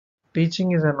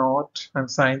Teaching is an art and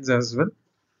science as well.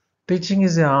 Teaching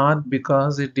is an art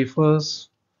because it differs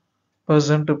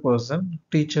person to person,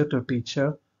 teacher to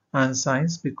teacher, and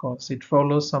science because it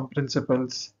follows some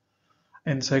principles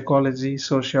in psychology,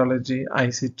 sociology,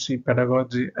 ICT,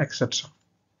 pedagogy, etc.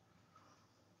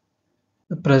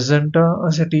 The presenter,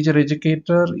 as a teacher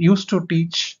educator, used to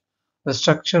teach the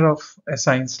structure of a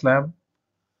science lab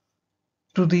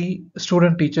to the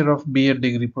student teacher of B.Ed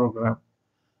degree program.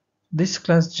 This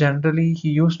class generally he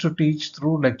used to teach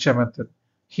through lecture method.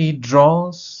 He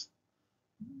draws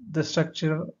the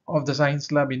structure of the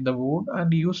science lab in the wood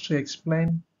and he used to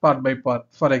explain part by part.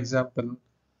 For example,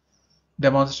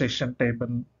 demonstration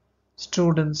table,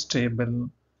 students table,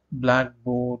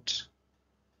 blackboard,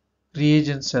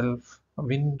 reagent shelf,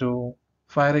 window,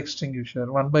 fire extinguisher.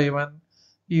 One by one,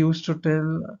 he used to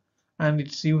tell, and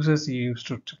its uses he used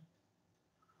to tell.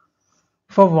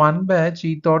 For one batch,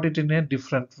 he taught it in a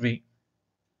different way.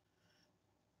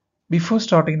 Before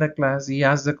starting the class, he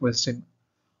asked the question,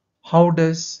 how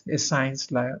does a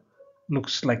science lab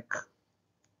looks like?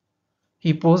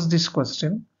 He posed this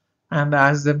question and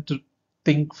asked them to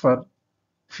think for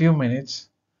few minutes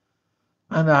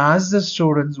and asked the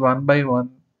students one by one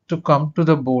to come to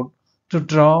the board to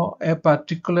draw a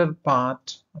particular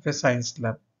part of a science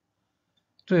lab.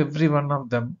 To every one of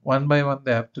them, one by one,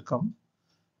 they have to come.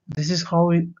 This is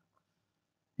how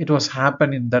it was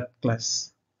happen in that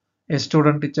class. A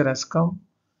student teacher has come.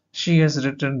 She has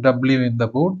written W in the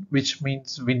board, which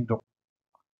means window.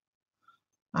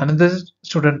 Another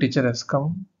student teacher has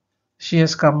come. She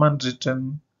has come and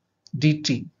written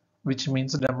DT, which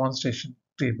means demonstration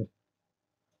table.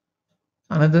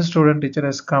 Another student teacher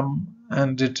has come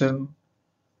and written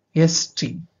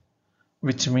ST,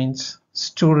 which means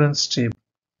students table.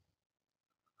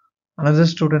 Another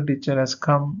student teacher has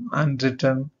come and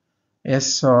written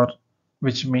SR,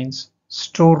 which means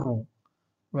storeroom,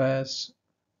 where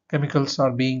chemicals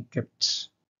are being kept.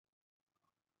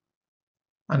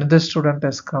 Another student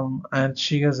has come and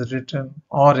she has written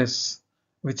RS,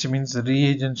 which means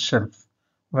reagent shelf,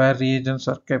 where reagents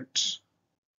are kept.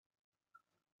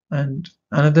 And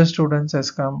another student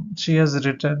has come, she has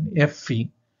written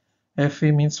FE.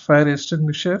 FE means fire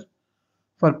extinguisher.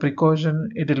 For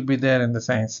precaution, it will be there in the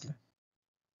science lab.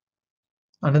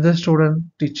 Another student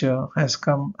teacher has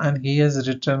come and he has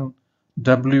written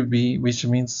WB, which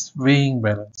means weighing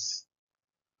balance.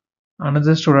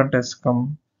 Another student has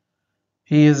come,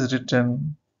 he has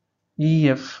written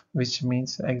EF, which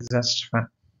means exhaust fan.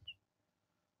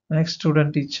 Next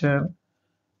student teacher,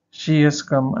 she has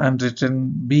come and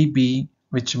written BB,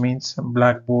 which means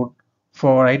blackboard,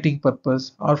 for writing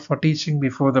purpose or for teaching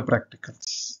before the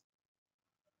practicals.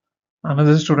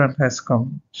 Another student has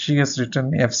come. She has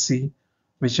written FC,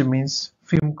 which means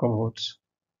film cupboards.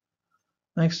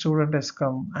 Next student has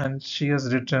come and she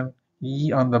has written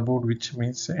E on the board, which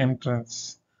means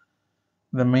entrance,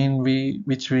 the main way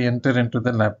which we enter into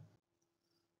the lab.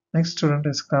 Next student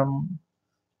has come.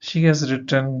 She has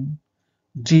written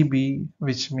DB,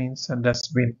 which means a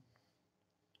dustbin.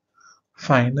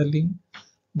 Finally,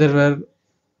 there were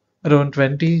around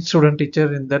 20 student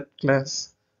teachers in that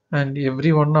class, and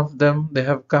every one of them they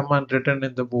have come and written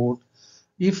in the board.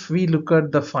 If we look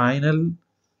at the final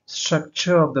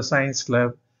structure of the science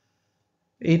lab,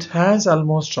 it has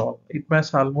almost all. It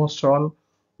has almost all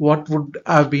what would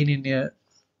have been in a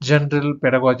general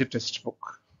pedagogy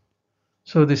textbook.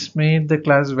 So this made the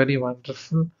class very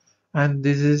wonderful, and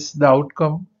this is the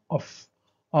outcome of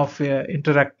a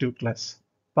interactive class,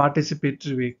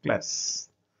 participatory class,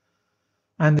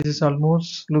 and this is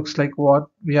almost looks like what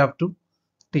we have to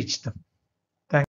teach them.